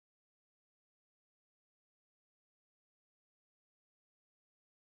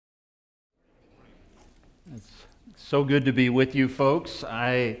So good to be with you folks.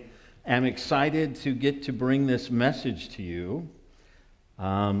 I am excited to get to bring this message to you.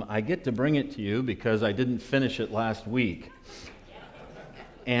 I get to bring it to you because I didn't finish it last week.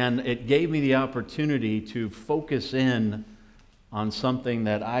 And it gave me the opportunity to focus in on something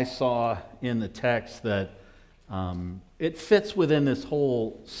that I saw in the text that it fits within this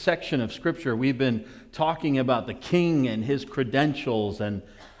whole section of Scripture. We've been talking about the King and his credentials and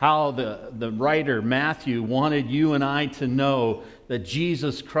how the writer, Matthew, wanted you and I to know that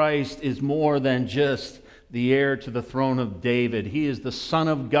Jesus Christ is more than just the heir to the throne of David. He is the Son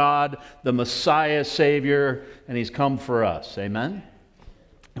of God, the Messiah, Savior, and He's come for us. Amen?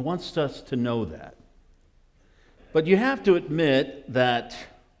 He wants us to know that. But you have to admit that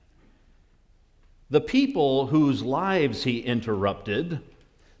the people whose lives He interrupted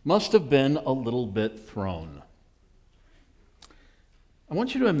must have been a little bit thrown. I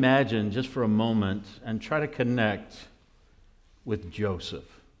want you to imagine just for a moment and try to connect with Joseph.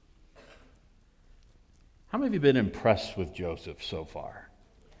 How many of you have been impressed with Joseph so far?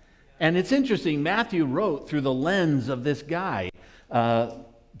 And it's interesting, Matthew wrote through the lens of this guy.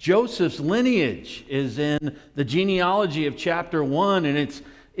 Joseph's lineage is in the genealogy of chapter 1, and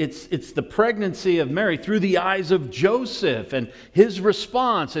it's the pregnancy of Mary through the eyes of Joseph and his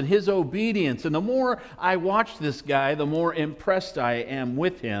response and his obedience. And the more I watch this guy, the more impressed I am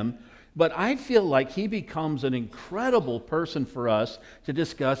with him. But I feel like he becomes an incredible person for us to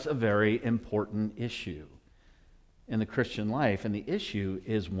discuss a very important issue in the Christian life. And the issue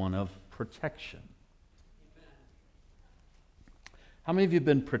is one of protection. How many of you have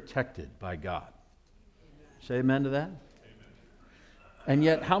been protected by God? Say amen to that. And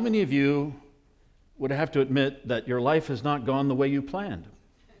yet, how many of you would have to admit that your life has not gone the way you planned?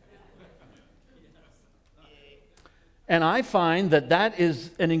 And I find that that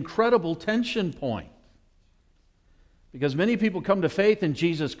is an incredible tension point. Because many people come to faith in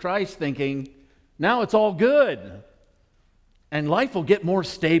Jesus Christ thinking, now it's all good, and life will get more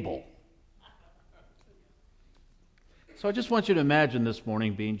stable. So I just want you to imagine this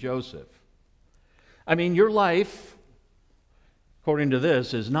morning being Joseph. I mean, your life, according to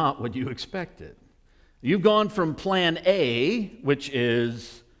this, is not what you expected. You've gone from plan A, which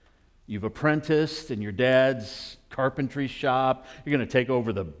is you've apprenticed in your dad's carpentry shop. You're going to take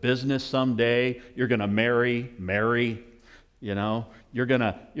over the business someday. You're going to marry, you know. You're going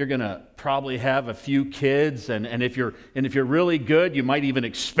to probably have a few kids, and if you're really good, you might even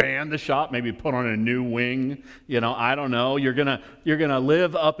expand the shop, maybe put on a new wing, you know, I don't know. You're going to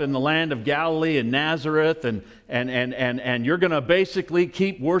live up in the land of Galilee and Nazareth, and you're going to basically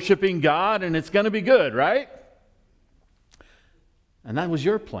keep worshiping God, and it's going to be good, right? And that was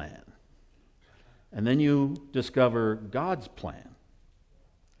your plan. And then you discover God's plan.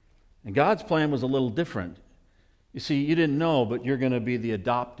 And God's plan was a little different. You see, you didn't know, but you're going to be the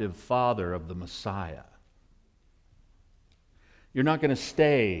adoptive father of the Messiah. You're not going to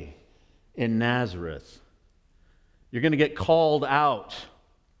stay in Nazareth. You're going to get called out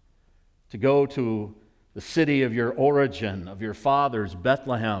to go to the city of your origin, of your fathers,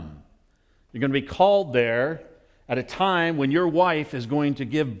 Bethlehem. You're going to be called there at a time when your wife is going to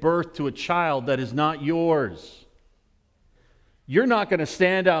give birth to a child that is not yours. You're not going to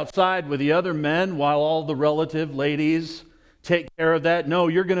stand outside with the other men while all the relative ladies take care of that. No,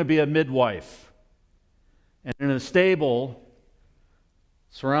 you're going to be a midwife. And in a stable,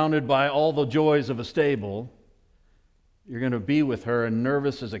 surrounded by all the joys of a stable, you're going to be with her and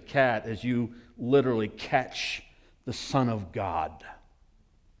nervous as a cat as you literally catch the Son of God.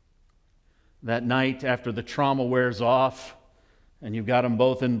 That night after the trauma wears off and you've got them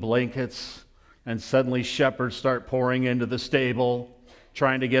both in blankets, and suddenly shepherds start pouring into the stable,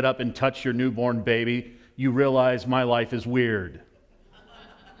 trying to get up and touch your newborn baby, you realize my life is weird.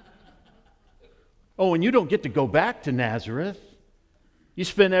 Oh, and you don't get to go back to Nazareth. You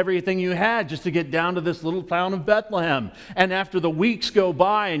spend everything you had just to get down to this little town of Bethlehem. And after the weeks go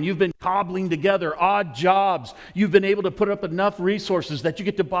by and you've been cobbling together odd jobs, you've been able to put up enough resources that you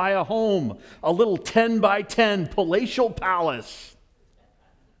get to buy a home, a little 10 by 10 palatial palace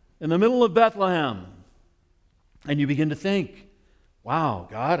in the middle of Bethlehem. And you begin to think, wow,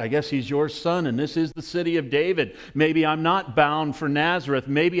 God, I guess He's your Son, and this is the city of David. Maybe I'm not bound for Nazareth.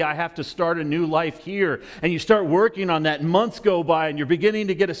 Maybe I have to start a new life here. And you start working on that, and months go by, and you're beginning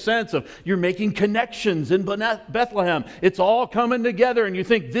to get a sense of you're making connections in Bethlehem. It's all coming together, and you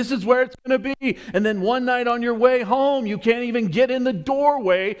think this is where it's going to be. And then one night on your way home, you can't even get in the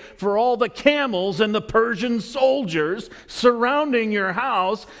doorway for all the camels and the Persian soldiers surrounding your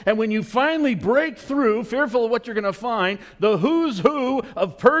house. And when you finally break through, fearful of what you're going to find, the who's who who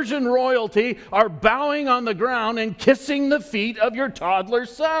of Persian royalty are bowing on the ground and kissing the feet of your toddler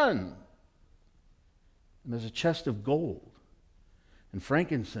son. And there's a chest of gold and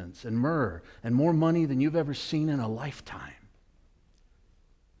frankincense and myrrh and more money than you've ever seen in a lifetime.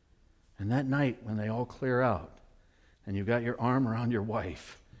 And that night when they all clear out and you've got your arm around your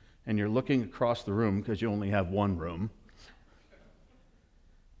wife and you're looking across the room because you only have one room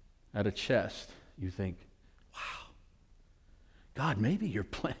at a chest, you think, wow, God, maybe your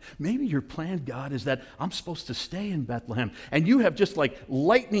plan, God, is that I'm supposed to stay in Bethlehem, and you have just like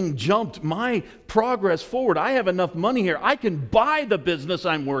lightning jumped my progress forward. I have enough money here. I can buy the business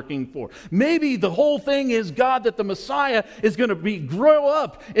I'm working for. Maybe the whole thing is, God, that the Messiah is going to grow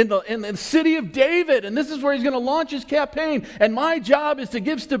up in the city of David, and this is where he's going to launch his campaign, and my job is to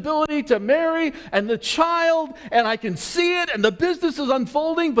give stability to Mary and the child, and I can see it, and the business is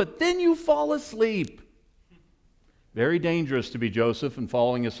unfolding, but then you fall asleep. Very dangerous to be Joseph and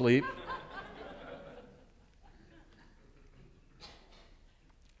falling asleep.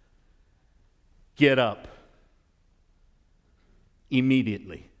 Get up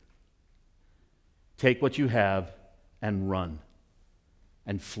immediately. Take what you have and run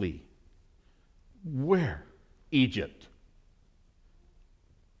and flee. Where? Egypt.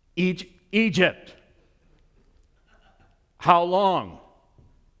 Egypt. How long?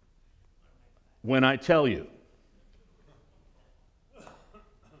 When I tell you.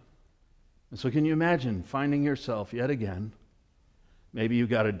 And so can you imagine finding yourself yet again, maybe you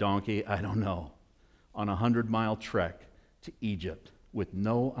got a donkey, I don't know, on a 100-mile trek to Egypt with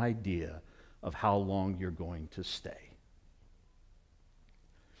no idea of how long you're going to stay.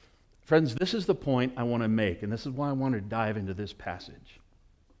 Friends, this is the point I want to make, and this is why I want to dive into this passage.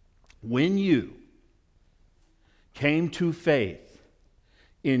 When you came to faith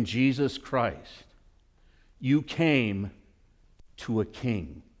in Jesus Christ, you came to a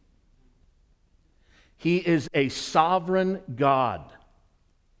king. He is a sovereign God,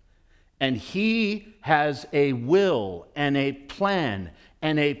 and he has a will and a plan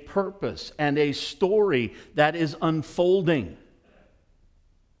and a purpose and a story that is unfolding.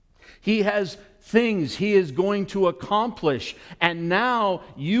 He has things he is going to accomplish, and now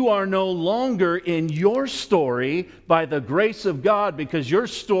you are no longer in your story by the grace of God, because your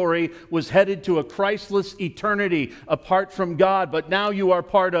story was headed to a Christless eternity apart from God, but now you are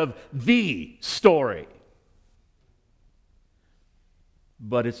part of the story.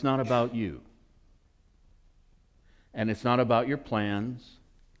 But it's not about you, and it's not about your plans,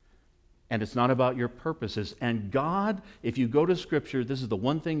 and it's not about your purposes. And God, if you go to Scripture, this is the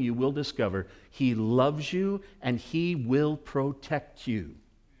one thing you will discover. He loves you, and he will protect you.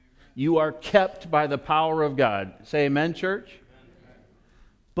 You are kept by the power of God. Say amen, church? Amen.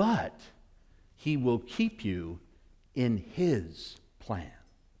 But he will keep you in his plan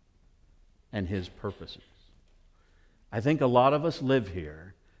and his purposes. I think a lot of us live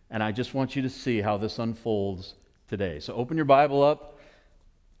here, and I just want you to see how this unfolds today. So open your Bible up.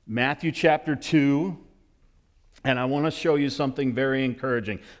 Matthew chapter 2, and I want to show you something very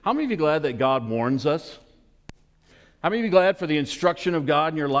encouraging. How many of you are glad that God warns us? How many of you are glad for the instruction of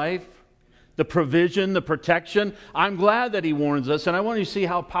God in your life? The provision, the protection? I'm glad that he warns us, and I want you to see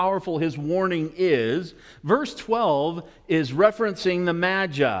how powerful his warning is. Verse 12 is referencing the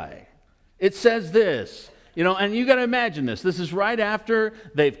Magi. It says this, and you got to imagine this. This is right after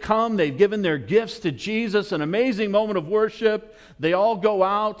they've come, they've given their gifts to Jesus, an amazing moment of worship. They all go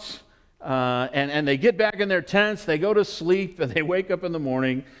out and they get back in their tents, they go to sleep, and they wake up in the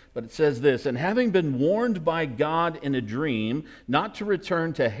morning. But it says this, and having been warned by God in a dream not to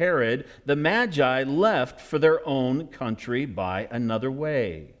return to Herod, the Magi left for their own country by another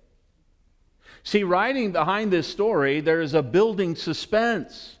way. See, riding behind this story, there is a building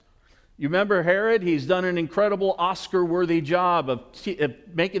suspense. You remember Herod? He's done an incredible Oscar-worthy job of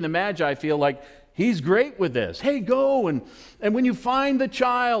making the Magi feel like he's great with this. Hey, go, and when you find the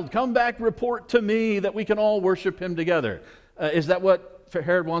child, come back, report to me that we can all worship him together. Is that what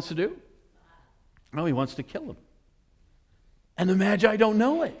Herod wants to do? No, he wants to kill him. And the Magi don't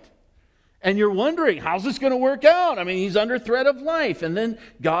know it. And you're wondering, how's this going to work out? I mean, he's under threat of life. And then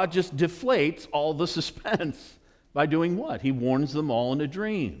God just deflates all the suspense by doing what? He warns them all in a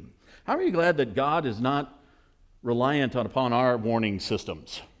dream. How are you glad that God is not reliant upon our warning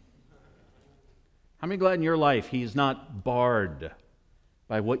systems? How many glad in your life he's not barred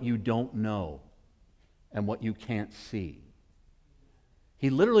by what you don't know and what you can't see?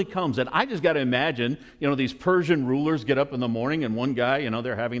 He literally comes, and I just got to imagine, these Persian rulers get up in the morning, and one guy,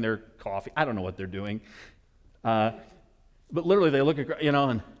 they're having their coffee. I don't know what they're doing. But literally they look at,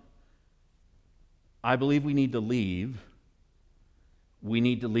 and I believe we need to leave we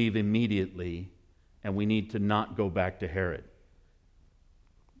need to leave immediately, and we need to not go back to Herod.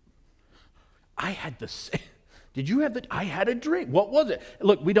 I had the same. Did you have I had a dream. What was it?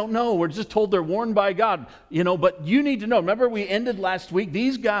 Look, we don't know. We're just told they're warned by God, but you need to know. Remember, we ended last week.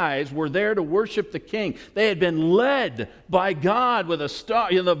 These guys were there to worship the king. They had been led by God with a star,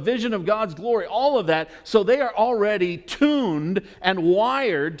 the vision of God's glory, all of that. So they are already tuned and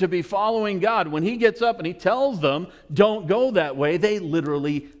wired to be following God. When he gets up and he tells them, don't go that way, they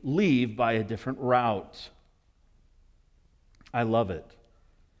literally leave by a different route. I love it.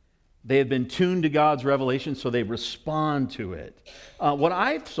 They have been tuned to God's revelation, so they respond to it. What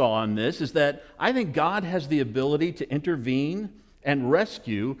I saw in this is that I think God has the ability to intervene and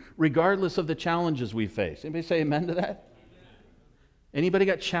rescue regardless of the challenges we face. Anybody say amen to that? Anybody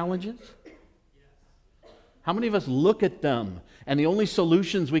got challenges? How many of us look at them and the only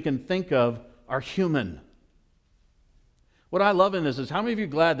solutions we can think of are human? What I love in this is how many of you are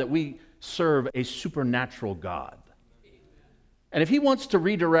glad that we serve a supernatural God? And if he wants to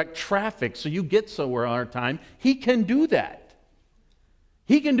redirect traffic so you get somewhere on time, he can do that.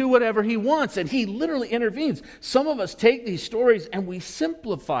 He can do whatever he wants, and he literally intervenes. Some of us take these stories and we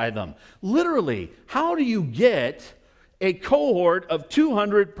simplify them. Literally, how do you get a cohort of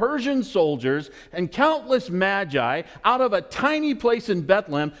 200 Persian soldiers and countless magi out of a tiny place in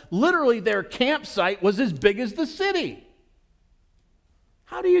Bethlehem? Literally, their campsite was as big as the city.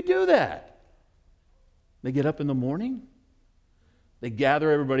 How do you do that? They get up in the morning. They gather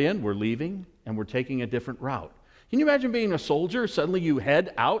everybody in, we're leaving, and we're taking a different route. Can you imagine being a soldier? Suddenly you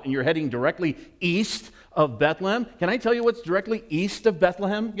head out and you're heading directly east of Bethlehem. Can I tell you what's directly east of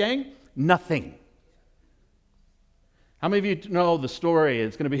Bethlehem, gang? Nothing. How many of you know the story?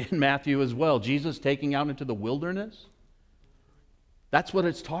 It's going to be in Matthew as well. Jesus taking out into the wilderness. That's what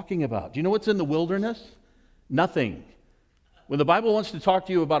it's talking about. Do you know what's in the wilderness? Nothing. When the Bible wants to talk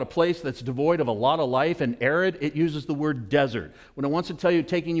to you about a place that's devoid of a lot of life and arid, it uses the word desert. When it wants to tell you,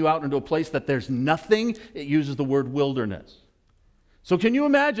 taking you out into a place that there's nothing, it uses the word wilderness. So can you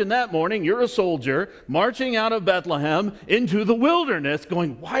imagine that morning, you're a soldier marching out of Bethlehem into the wilderness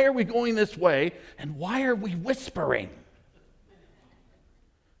going, why are we going this way and why are we whispering?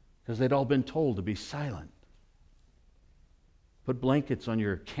 Because they'd all been told to be silent. Put blankets on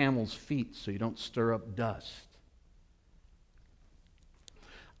your camel's feet so you don't stir up dust.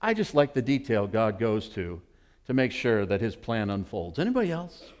 I just like the detail God goes to make sure that his plan unfolds. Anybody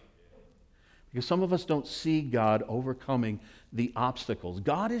else? Because some of us don't see God overcoming the obstacles.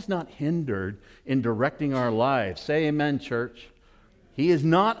 God is not hindered in directing our lives. Say amen, church. He is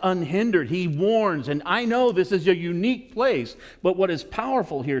not unhindered. He warns. And I know this is a unique place, but what is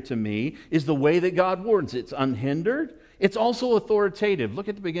powerful here to me is the way that God warns. It's unhindered. It's also authoritative. Look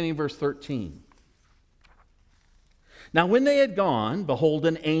at the beginning of verse 13. Now, when they had gone, behold,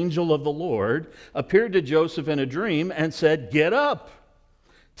 an angel of the Lord appeared to Joseph in a dream and said, get up,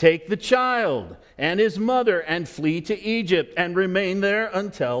 take the child and his mother and flee to Egypt and remain there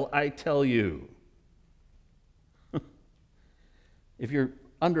until I tell you. If you're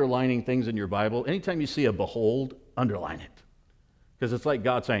underlining things in your Bible, anytime you see a behold, underline it. Because it's like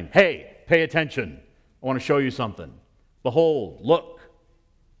God saying, hey, pay attention. I want to show you something. Behold, look.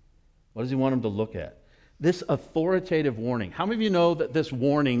 What does he want them to look at? This authoritative warning. How many of you know that this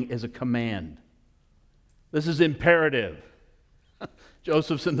warning is a command? This is imperative.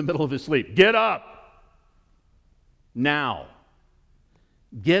 Joseph's in the middle of his sleep. Get up now.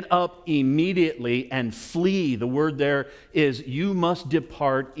 Get up immediately and flee. The word there is you must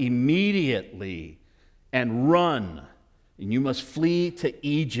depart immediately and run. And you must flee to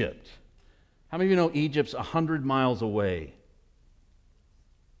Egypt. How many of you know Egypt's 100 miles away?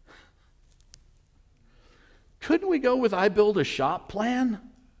 Couldn't we go with I build a shop plan?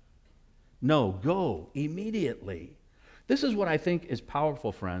 No, go immediately. This is what I think is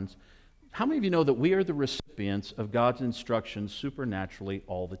powerful, friends. How many of you know that we are the recipients of God's instructions supernaturally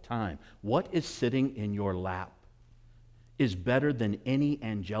all the time? What is sitting in your lap is better than any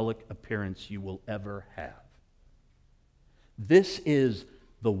angelic appearance you will ever have. This is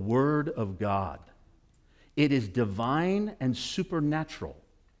the Word of God. It is divine and supernatural.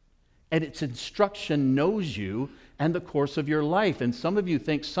 And its instruction knows you and the course of your life. And some of you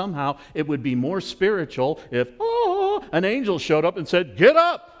think somehow it would be more spiritual if, an angel showed up and said, get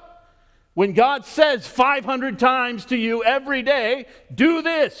up. When God says 500 times to you every day, do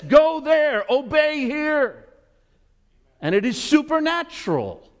this, go there, obey here. And it is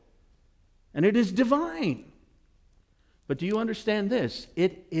supernatural. And it is divine. But do you understand this?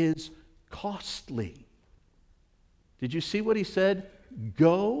 It is costly. Did you see what he said?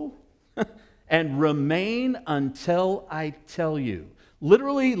 Go and remain until I tell you.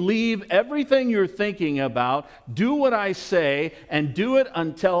 Literally leave everything you're thinking about, do what I say, and do it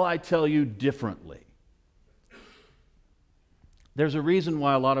until I tell you differently. There's a reason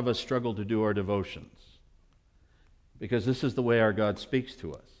why a lot of us struggle to do our devotions, because this is the way our God speaks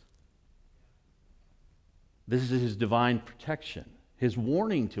to us. This is His divine protection. His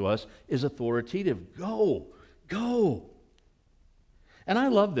warning to us is authoritative. Go, go. And I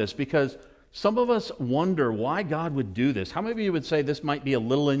love this because some of us wonder why God would do this. How many of you would say this might be a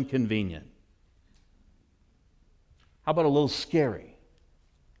little inconvenient? How about a little scary?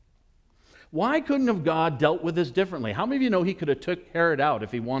 Why couldn't have God dealt with this differently? How many of you know He could have took Herod out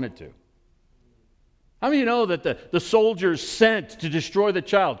if He wanted to? How many of you know that the soldiers sent to destroy the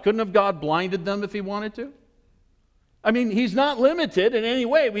child, couldn't have God blinded them if He wanted to? I mean, He's not limited in any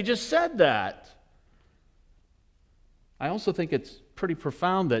way. We just said that. I also think it's pretty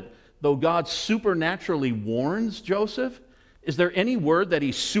profound that though God supernaturally warns Joseph, is there any word that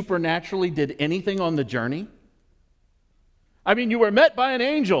He supernaturally did anything on the journey? I mean, you were met by an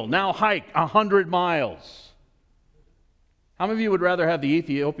angel, now hike 100 miles. How many of you would rather have the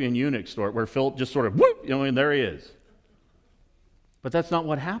Ethiopian eunuch story where Philip just sort of, whoop, and there he is? But that's not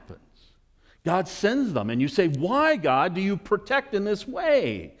what happens. God sends them, and you say, why, God, do you protect in this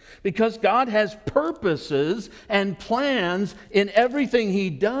way? Because God has purposes and plans in everything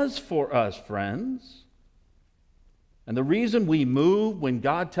He does for us, friends. And the reason we move when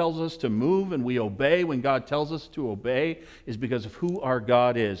God tells us to move and we obey when God tells us to obey is because of who our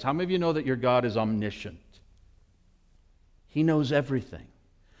God is. How many of you know that your God is omniscient? He knows everything.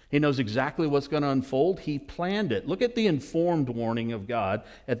 He knows exactly what's going to unfold. He planned it. Look at the informed warning of God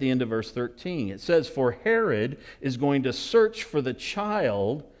at the end of verse 13. It says, for Herod is going to search for the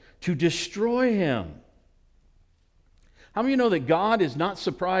child to destroy him. How many of you know that God is not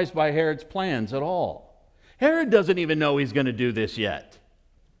surprised by Herod's plans at all? Herod doesn't even know he's going to do this yet.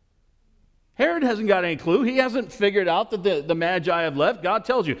 Herod hasn't got any clue. He hasn't figured out that the Magi have left. God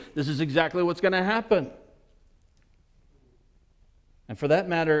tells you, this is exactly what's going to happen. And for that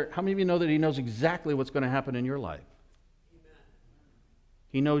matter, how many of you know that He knows exactly what's going to happen in your life? Amen.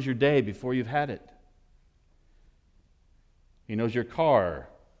 He knows your day before you've had it. He knows your car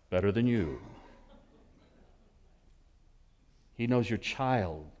better than you. He knows your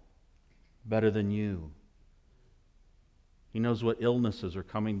child better than you. He knows what illnesses are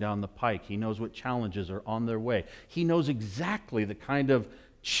coming down the pike. He knows what challenges are on their way. He knows exactly the kind of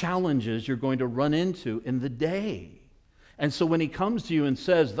challenges you're going to run into in the day. And so when He comes to you and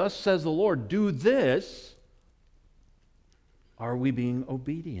says, thus says the Lord, do this, are we being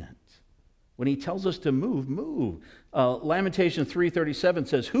obedient? When He tells us to move, move. Lamentation 3:37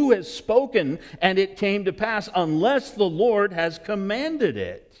 says, who has spoken and it came to pass unless the Lord has commanded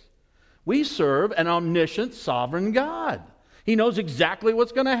it? We serve an omniscient, sovereign God. He knows exactly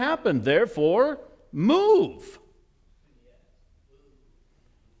what's going to happen. Therefore, move.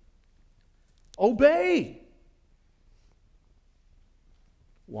 Obey.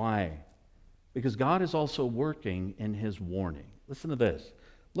 Why? Because God is also working in His warning. Listen to this.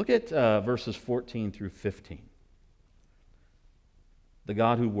 Look at verses 14 through 15. The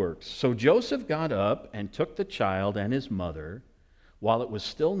God who works. So Joseph got up and took the child and his mother while it was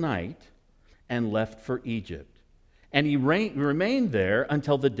still night and left for Egypt. And he remained there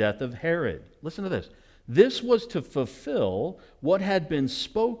until the death of Herod. Listen to this. This was to fulfill what had been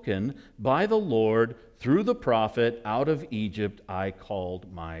spoken by the Lord through the prophet, out of Egypt I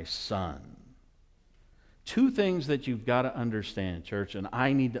called my son. Two things that you've got to understand, church, and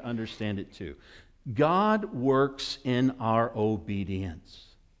I need to understand it too. God works in our obedience.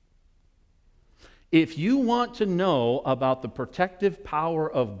 If you want to know about the protective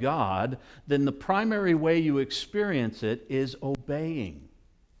power of God, then the primary way you experience it is obeying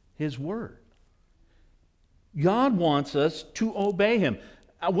His word. God wants us to obey Him.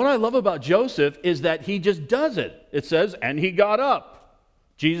 What I love about Joseph is that he just does it. It says, and he got up.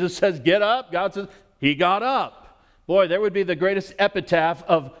 Jesus says, get up. God says, he got up. Boy, there would be the greatest epitaph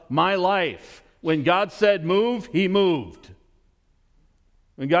of my life. When God said move, he moved.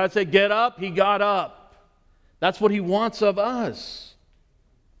 When God said get up, he got up. That's what He wants of us.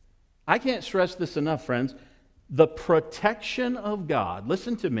 I can't stress this enough, friends. The protection of God,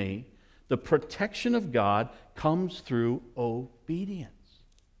 listen to me, the protection of God comes through obedience.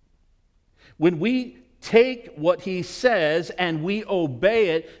 When we take what He says and we obey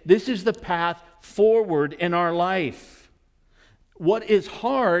it, this is the path forward in our life. What is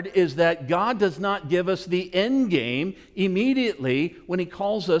hard is that God does not give us the end game immediately when He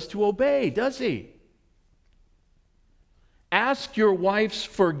calls us to obey, does He? Ask your wife's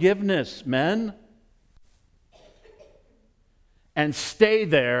forgiveness, men. and stay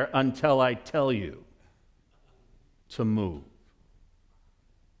there until I tell you to move.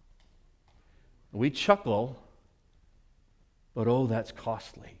 We chuckle, but oh, that's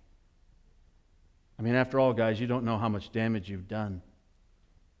costly. I mean, after all, guys, you don't know how much damage you've done.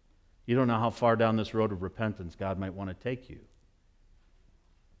 You don't know how far down this road of repentance God might want to take you.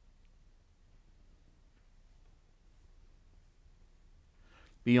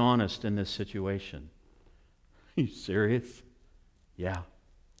 Be honest in this situation. Are you serious? Yeah.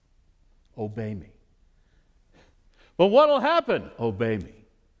 Obey me. But what will happen? Obey me.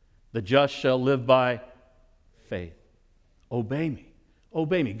 The just shall live by faith. Obey me.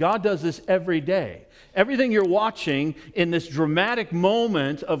 Obey me. God does this every day. Everything you're watching in this dramatic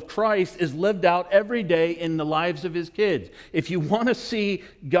moment of Christ is lived out every day in the lives of His kids. If you want to see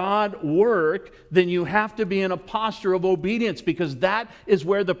God work, then you have to be in a posture of obedience, because that is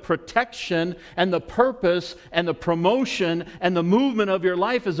where the protection and the purpose and the promotion and the movement of your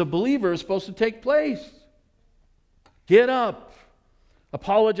life as a believer is supposed to take place. Get up.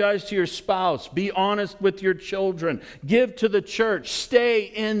 Apologize to your spouse. Be honest with your children. Give to the church. Stay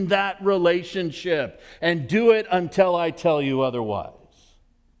in that relationship. And do it until I tell you otherwise.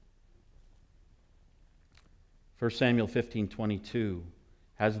 1 Samuel 15:22.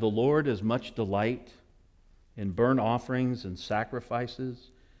 Has the Lord as much delight in burnt offerings and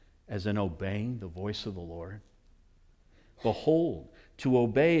sacrifices as in obeying the voice of the Lord? Behold, to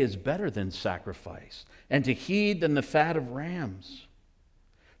obey is better than sacrifice, and to heed than the fat of rams.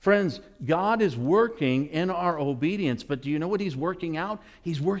 Friends, God is working in our obedience, but do you know what He's working out?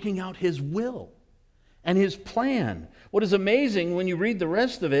 He's working out His will and His plan. What is amazing, when you read the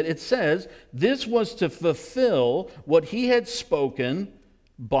rest of it, it says, this was to fulfill what He had spoken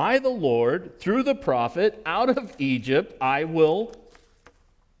by the Lord through the prophet, out of Egypt I will,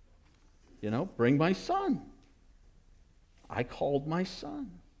 bring my son. I called my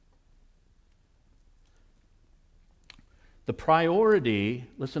son. The priority,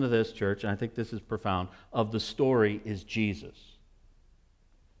 listen to this, church, and I think this is profound, of the story is Jesus.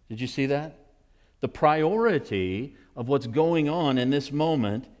 Did you see that? The priority of what's going on in this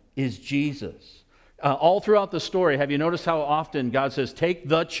moment is Jesus. All throughout the story, have you noticed how often God says, take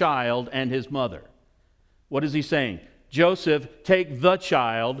the child and his mother? What is He saying? Joseph, take the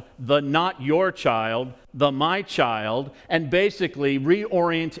child, the not your child, the my child, and basically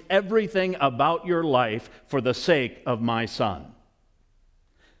reorient everything about your life for the sake of my son.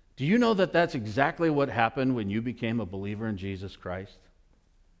 Do you know that that's exactly what happened when you became a believer in Jesus Christ?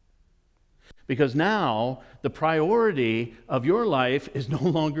 Because now the priority of your life is no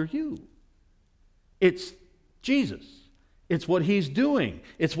longer you. It's Jesus. It's what He's doing.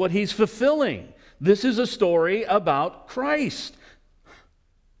 It's what He's fulfilling. This is a story about Christ.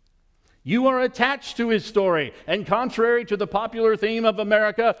 You are attached to His story, and contrary to the popular theme of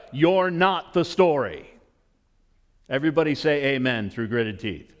America, you're not the story. Everybody say amen through gritted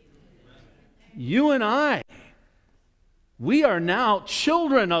teeth. You and I, we are now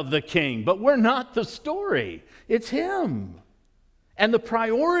children of the King, but we're not the story. It's Him. And the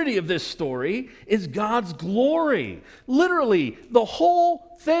priority of this story is God's glory. Literally, the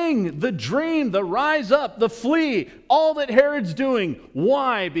whole thing, the dream, the rise up, the flee, all that Herod's doing.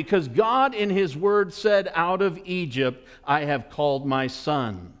 Why? Because God in His word said, out of Egypt I have called my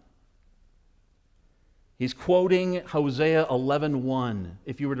son. He's quoting Hosea 11:1.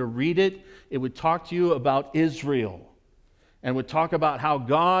 If you were to read it, it would talk to you about Israel, and would talk about how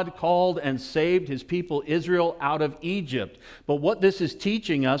God called and saved His people Israel out of Egypt. But what this is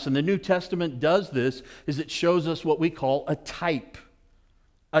teaching us, and the New Testament does this, is it shows us what we call a type.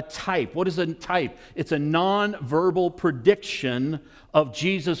 A type. What is a type? It's a non-verbal prediction of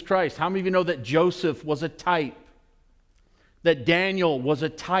Jesus Christ. How many of you know that Joseph was a type? That Daniel was a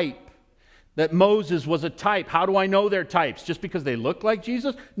type? That Moses was a type? How do I know they're types? Just because they look like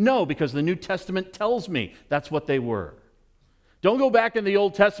Jesus? No, because the New Testament tells me that's what they were. Don't go back in the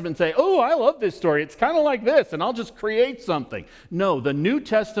Old Testament and say, oh, I love this story. It's kind of like this, and I'll just create something. No, the New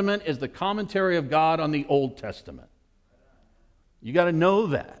Testament is the commentary of God on the Old Testament. You got to know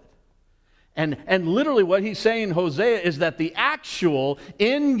that. And literally what he's saying in Hosea is that the actual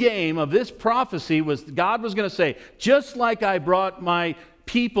end game of this prophecy was God was going to say, just like I brought my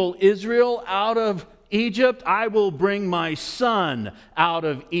people Israel out of Egypt, I will bring my son out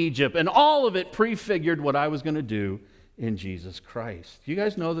of Egypt. And all of it prefigured what I was going to do in Jesus Christ. Do you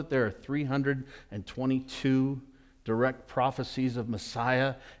guys know that there are 322 direct prophecies of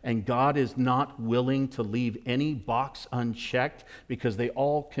Messiah, and God is not willing to leave any box unchecked because they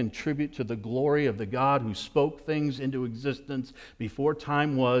all contribute to the glory of the God who spoke things into existence before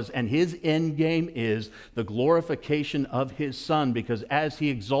time was, and his end game is the glorification of his Son, because as he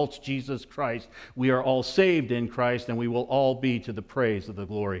exalts Jesus Christ, we are all saved in Christ, and we will all be to the praise of the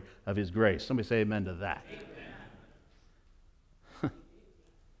glory of his grace. Somebody say amen to that. Amen.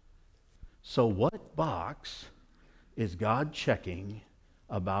 So what box is God checking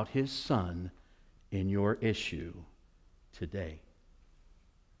about his Son in your issue today?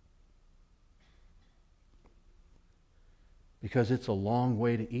 Because it's a long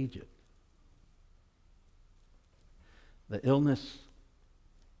way to Egypt. The illness,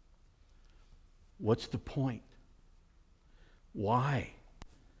 what's the point? Why?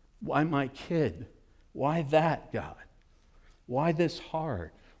 Why my kid? Why that, God? Why this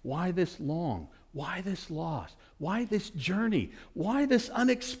hard? Why this long? Why this loss? Why this journey? Why this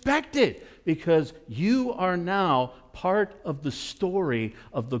unexpected? Because you are now part of the story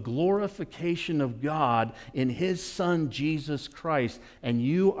of the glorification of God in his Son, Jesus Christ, and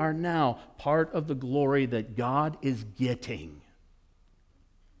you are now part of the glory that God is getting.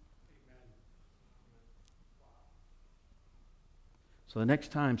 So the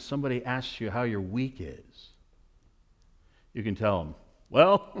next time somebody asks you how your week is, you can tell them,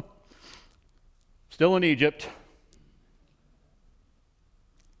 well, still in Egypt,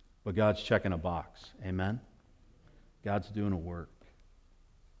 but God's checking a box. Amen? God's doing a work.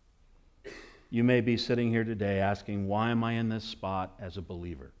 You may be sitting here today asking, why am I in this spot as a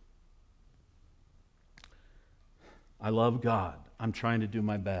believer? I love God. I'm trying to do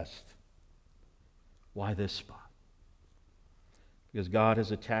my best. Why this spot? Because God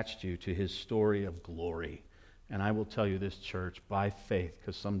has attached you to his story of glory. And I will tell you this, church, by faith,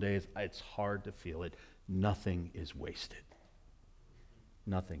 because some days it's hard to feel it, nothing is wasted.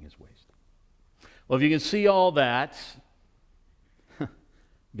 Nothing is wasted. Well, if you can see all that,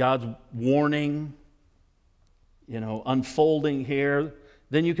 God's warning, unfolding here,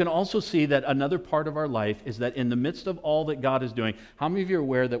 then you can also see that another part of our life is that in the midst of all that God is doing, how many of you are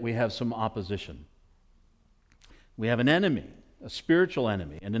aware that we have some opposition? We have an enemy, a spiritual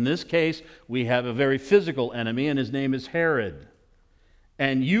enemy. And in this case, we have a very physical enemy, and his name is Herod.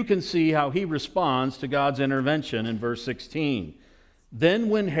 And you can see how he responds to God's intervention in verse 16. Then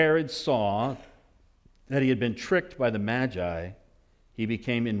when Herod saw that he had been tricked by the Magi, he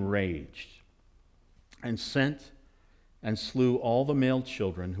became enraged and sent and slew all the male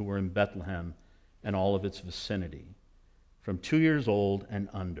children who were in Bethlehem and all of its vicinity, from 2 years old and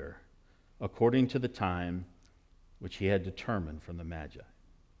under, according to the time which he had determined from the Magi.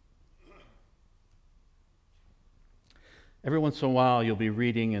 Every once in a while you'll be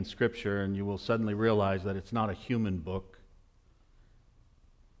reading in Scripture and you will suddenly realize that it's not a human book,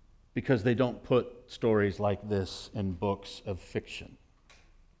 because they don't put stories like this in books of fiction.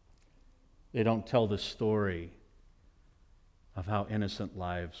 They don't tell the story of how innocent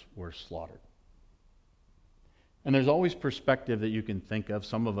lives were slaughtered. And there's always perspective that you can think of.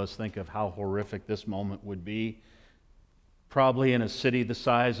 Some of us think of how horrific this moment would be. Probably in a city the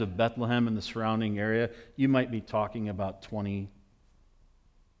size of Bethlehem and the surrounding area, you might be talking about 20,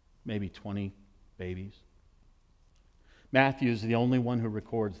 maybe 20 babies. Matthew is the only one who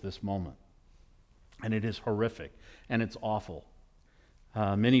records this moment. And it is horrific, and it's awful.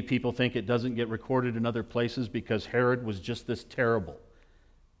 Many people think it doesn't get recorded in other places because Herod was just this terrible.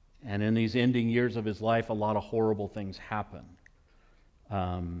 And in these ending years of his life, a lot of horrible things happen.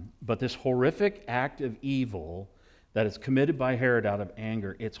 But this horrific act of evil that is committed by Herod out of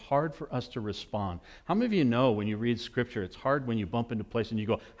anger, it's hard for us to respond. How many of you know when you read Scripture, it's hard when you bump into a place and you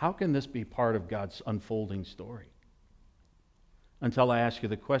go, how can this be part of God's unfolding story? Until I ask you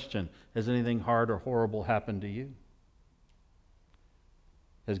the question, has anything hard or horrible happened to you?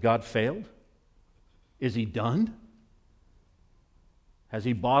 Has God failed? Is he done? Has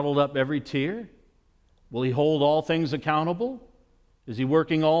he bottled up every tear? Will he hold all things accountable? Is he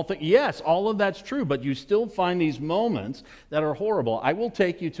working all things? Yes, all of that's true, but you still find these moments that are horrible. I will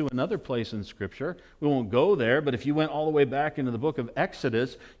take you to another place in Scripture. We won't go there, but if you went all the way back into the book of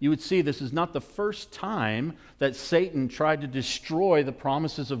Exodus, you would see this is not the first time that Satan tried to destroy the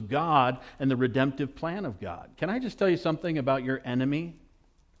promises of God and the redemptive plan of God. Can I just tell you something about your enemy?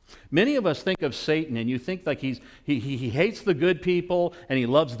 Many of us think of Satan and you think like he hates the good people and he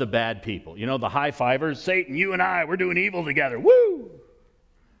loves the bad people. You know, the high fivers, Satan, you and I, we're doing evil together. Woo!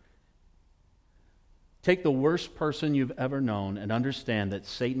 Take the worst person you've ever known and understand that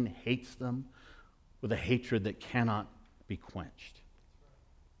Satan hates them with a hatred that cannot be quenched.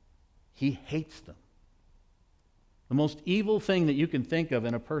 He hates them. The most evil thing that you can think of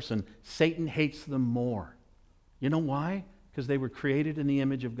in a person, Satan hates them more. You know why? Because they were created in the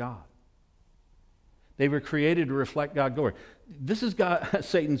image of God. They were created to reflect God's glory. This is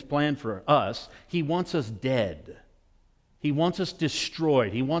Satan's plan for us. He wants us dead. He wants us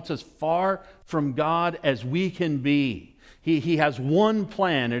destroyed. He wants us far from God as we can be. He has one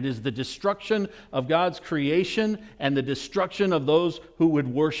plan. It is the destruction of God's creation and the destruction of those who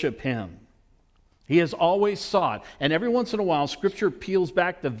would worship Him. He has always sought, and every once in a while, Scripture peels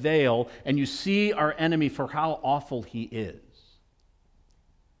back the veil and you see our enemy for how awful he is.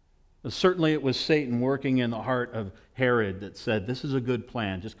 But certainly it was Satan working in the heart of Herod that said, this is a good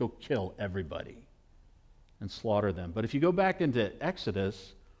plan, just go kill everybody and slaughter them. But if you go back into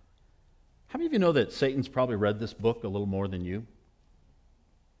Exodus, how many of you know that Satan's probably read this book a little more than you?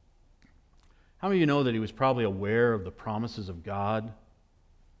 How many of you know that he was probably aware of the promises of God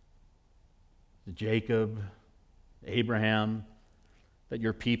to Jacob, Abraham, that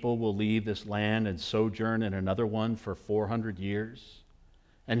your people will leave this land and sojourn in another one for 400 years?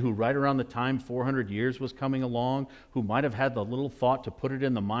 And who right around the time 400 years was coming along, who might have had the little thought to put it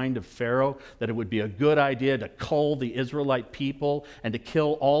in the mind of Pharaoh that it would be a good idea to cull the Israelite people and to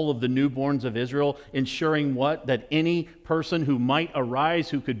kill all of the newborns of Israel, ensuring what? That any person who might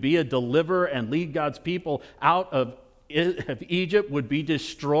arise who could be a deliverer and lead God's people out of Egypt would be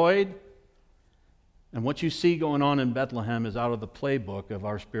destroyed. And what you see going on in Bethlehem is out of the playbook of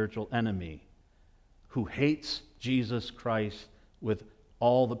our spiritual enemy, who hates Jesus Christ with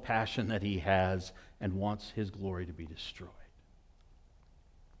all the passion that he has and wants his glory to be destroyed.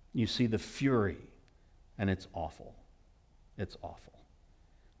 You see the fury, and it's awful. It's awful.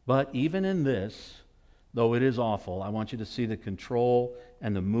 But even in this, though it is awful, I want you to see the control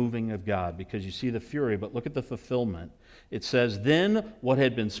and the moving of God, because you see the fury, but look at the fulfillment. It says, then what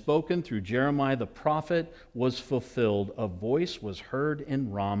had been spoken through Jeremiah the prophet was fulfilled. A voice was heard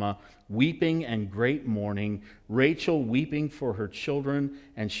in Ramah, weeping and great mourning, Rachel weeping for her children,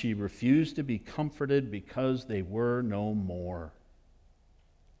 and she refused to be comforted because they were no more.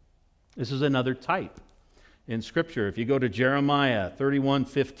 This is another type in Scripture. If you go to Jeremiah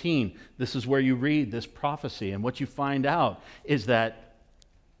 31:15, this is where you read this prophecy, and what you find out is that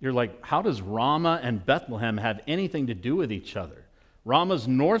you're like, how does Ramah and Bethlehem have anything to do with each other? Ramah's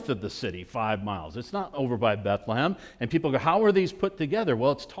north of the city, 5 miles. It's not over by Bethlehem. And people go, how are these put together?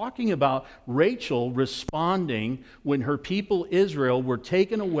 Well, it's talking about Rachel responding when her people Israel were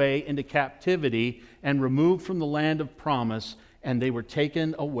taken away into captivity and removed from the land of promise, and they were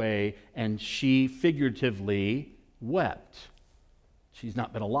taken away, and she figuratively wept. She's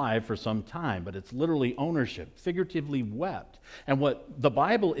not been alive for some time, but it's literally ownership, figuratively wept. And what the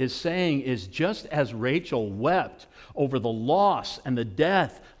Bible is saying is, just as Rachel wept over the loss and the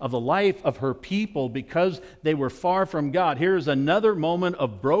death of the life of her people because they were far from God, here's another moment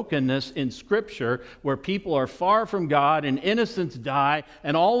of brokenness in Scripture where people are far from God and innocents die,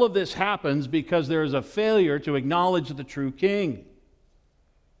 and all of this happens because there is a failure to acknowledge the true King.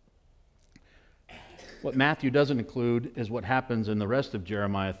 What Matthew doesn't include is what happens in the rest of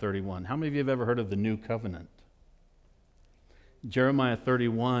Jeremiah 31. How many of you have ever heard of the New Covenant? Jeremiah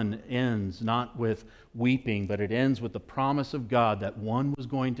 31 ends not with weeping, but it ends with the promise of God that one was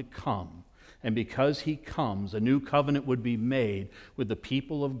going to come. And because he comes, a new covenant would be made with the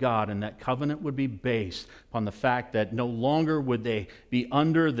people of God, and that covenant would be based upon the fact that no longer would they be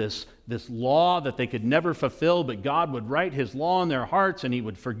under this law that they could never fulfill, but God would write his law in their hearts, and he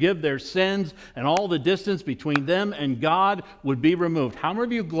would forgive their sins, and all the distance between them and God would be removed. How many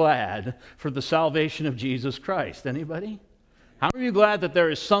of you glad for the salvation of Jesus Christ? Anybody? How many of you glad that there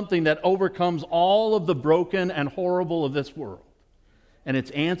is something that overcomes all of the broken and horrible of this world? And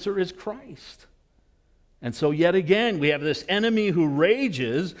its answer is Christ. And so yet again, we have this enemy who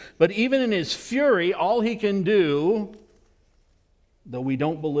rages, but even in his fury, all he can do, though we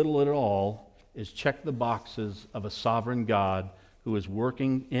don't belittle it at all, is check the boxes of a sovereign God who is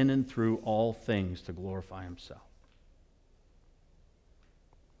working in and through all things to glorify himself.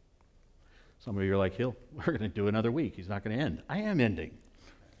 Some of you are like, we're going to do another week. He's not going to end. I am ending.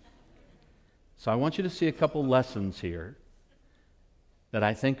 So I want you to see a couple lessons here that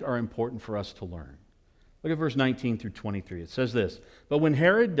I think are important for us to learn. Look at verse 19 through 23. It says this, but when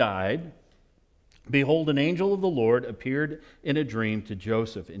Herod died, behold, an angel of the Lord appeared in a dream to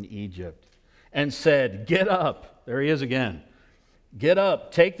Joseph in Egypt and said, get up. There he is again. Get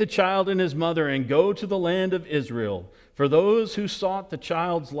up, take the child and his mother and go to the land of Israel, for those who sought the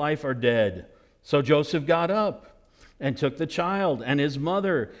child's life are dead. So Joseph got up and took the child and his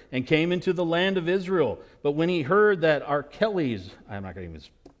mother and came into the land of Israel. But when he heard that Archelaus, I'm not going to even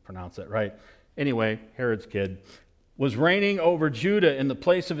pronounce that right, anyway, Herod's kid, was reigning over Judah in the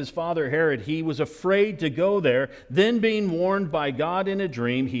place of his father Herod, he was afraid to go there. Then, being warned by God in a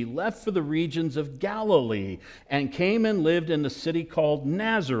dream, he left for the regions of Galilee and came and lived in the city called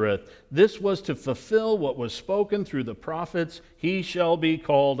Nazareth. This was to fulfill what was spoken through the prophets, he shall be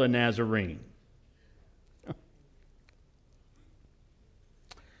called a Nazarene.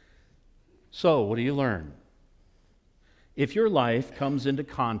 So, what do you learn? If your life comes into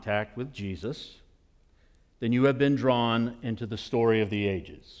contact with Jesus, then you have been drawn into the story of the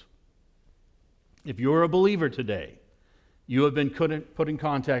ages. If you're a believer today, you have been put in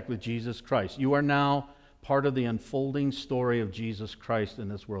contact with Jesus Christ. You are now part of the unfolding story of Jesus Christ in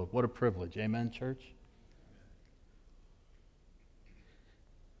this world. What a privilege. Amen, church?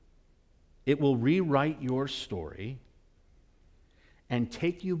 It will rewrite your story and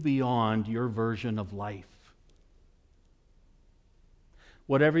take you beyond your version of life.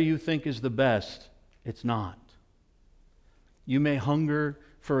 Whatever you think is the best, it's not. You may hunger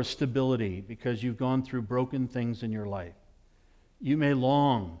for a stability because you've gone through broken things in your life. You may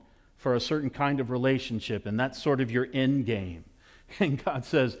long for a certain kind of relationship, and that's sort of your end game. And God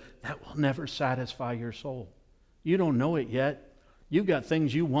says, that will never satisfy your soul. You don't know it yet. You've got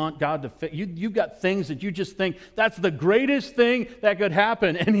things you want God to fix. You've got things that you just think, that's the greatest thing that could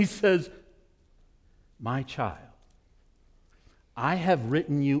happen. And He says, my child, I have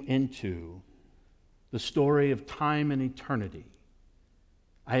written you into the story of time and eternity.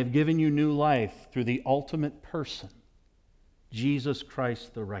 I have given you new life through the ultimate person, Jesus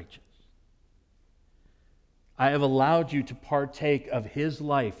Christ the righteous. I have allowed you to partake of His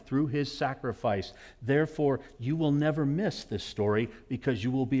life through His sacrifice. Therefore, you will never miss this story because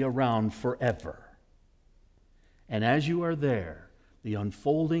you will be around forever. And as you are there, the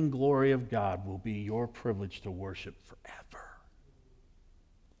unfolding glory of God will be your privilege to worship forever.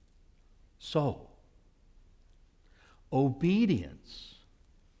 So, obedience,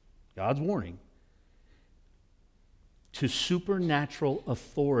 God's warning, to supernatural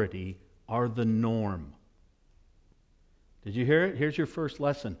authority are the norm. Did you hear it? Here's your first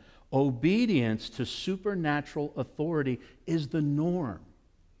lesson. Obedience to supernatural authority is the norm.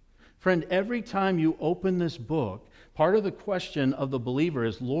 Friend, every time you open this book, part of the question of the believer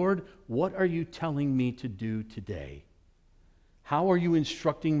is, Lord, what are you telling me to do today? How are you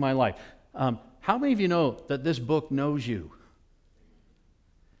instructing my life? How many of you know that this book knows you?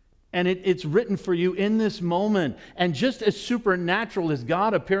 And it's written for you in this moment. And just as supernatural as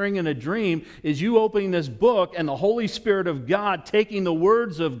God appearing in a dream is you opening this book and the Holy Spirit of God taking the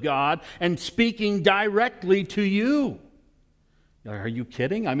words of God and speaking directly to you. Are you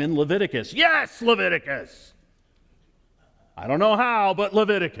kidding? I'm in Leviticus. Yes, Leviticus. I don't know how, but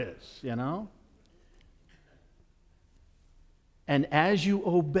Leviticus, you know. And as you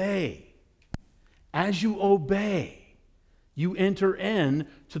obey, you enter in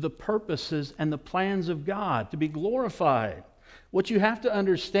to the purposes and the plans of God to be glorified. What you have to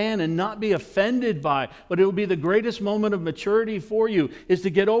understand and not be offended by, but it will be the greatest moment of maturity for you, is to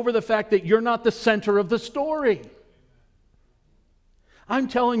get over the fact that you're not the center of the story. I'm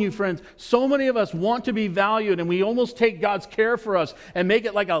telling you, friends, so many of us want to be valued, and we almost take God's care for us and make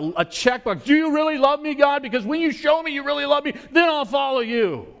it like a checkbox. Do you really love me, God? Because when you show me you really love me, then I'll follow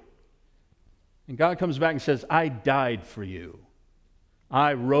you. And God comes back and says, I died for you.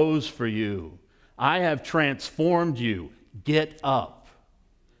 I rose for you. I have transformed you. Get up.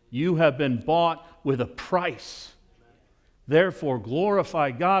 You have been bought with a price. Therefore,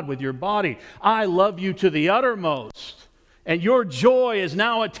 glorify God with your body. I love you to the uttermost, and your joy is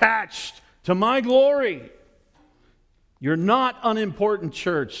now attached to my glory. You're not unimportant,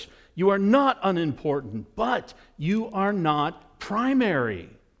 church. You are not unimportant, but you are not primary.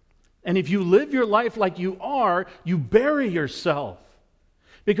 And if you live your life like you are, you bury yourself.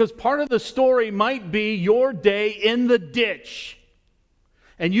 Because part of the story might be your day in the ditch.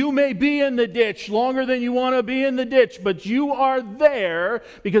 And you may be in the ditch longer than you want to be in the ditch, but you are there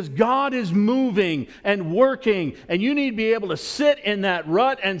because God is moving and working. And you need to be able to sit in that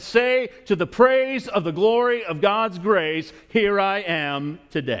rut and say, to the praise of the glory of God's grace, here I am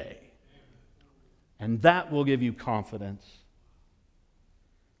today. And that will give you confidence.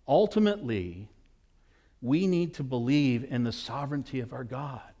 Ultimately, we need to believe in the sovereignty of our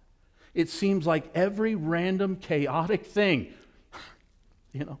God. It seems like every random chaotic thing,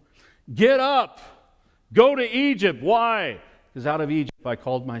 get up, go to Egypt. Why? Because out of Egypt I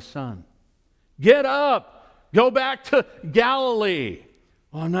called my son. Get up, go back to Galilee.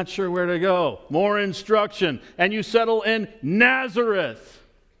 Well, I'm not sure where to go. More instruction. And you settle in Nazareth.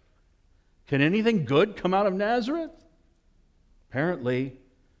 Can anything good come out of Nazareth? Apparently,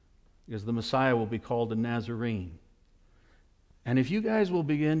 because the Messiah will be called a Nazarene. And if you guys will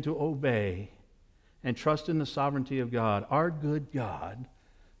begin to obey and trust in the sovereignty of God, our good God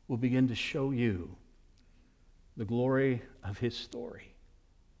will begin to show you the glory of His story.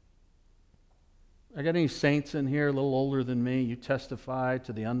 I got any saints in here a little older than me? You testify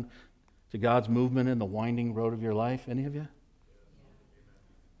to God's movement in the winding road of your life? Any of you?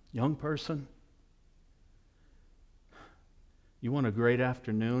 Young person? You want a great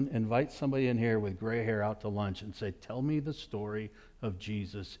afternoon? Invite somebody in here with gray hair out to lunch and say, tell me the story of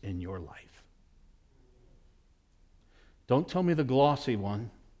Jesus in your life. Don't tell me the glossy one.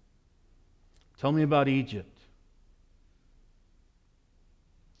 Tell me about Egypt.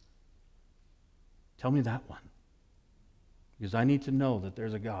 Tell me that one. Because I need to know that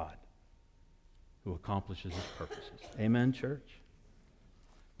there's a God who accomplishes His purposes. Amen, church?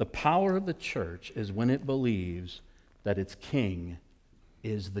 The power of the church is when it believes that its king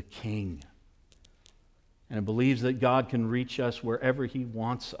is the king. And it believes that God can reach us wherever He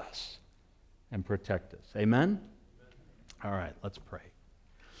wants us and protect us. Amen? All right, let's pray.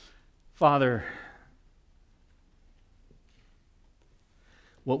 Father,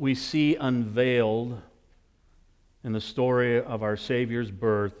 what we see unveiled in the story of our Savior's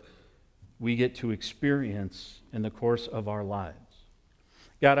birth, we get to experience in the course of our lives.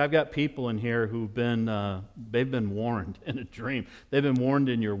 God, I've got people in here who've they've been warned in a dream. They've been warned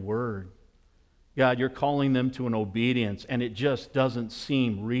in your word. God, you're calling them to an obedience, and it just doesn't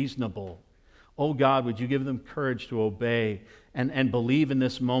seem reasonable. Oh God, would you give them courage to obey and believe in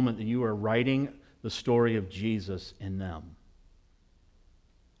this moment that you are writing the story of Jesus in them.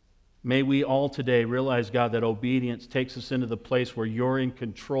 May we all today realize, God, that obedience takes us into the place where you're in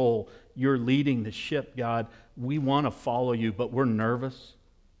control. You're leading the ship, God. We want to follow you, but we're nervous.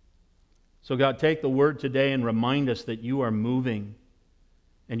 So God, take the word today and remind us that you are moving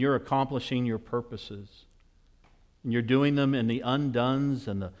and you're accomplishing your purposes. And you're doing them in the undones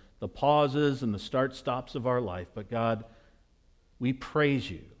and the pauses and the start-stops of our life. But God, we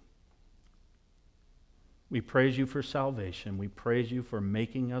praise you. We praise you for salvation. We praise you for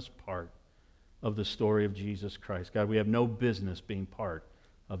making us part of the story of Jesus Christ. God, we have no business being part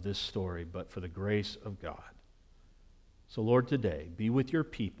of this story, but for the grace of God. So Lord, today, be with your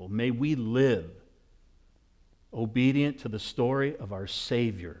people. May we live obedient to the story of our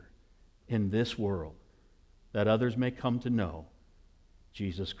Savior in this world, that others may come to know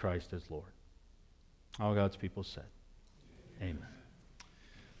Jesus Christ as Lord. All God's people said, amen.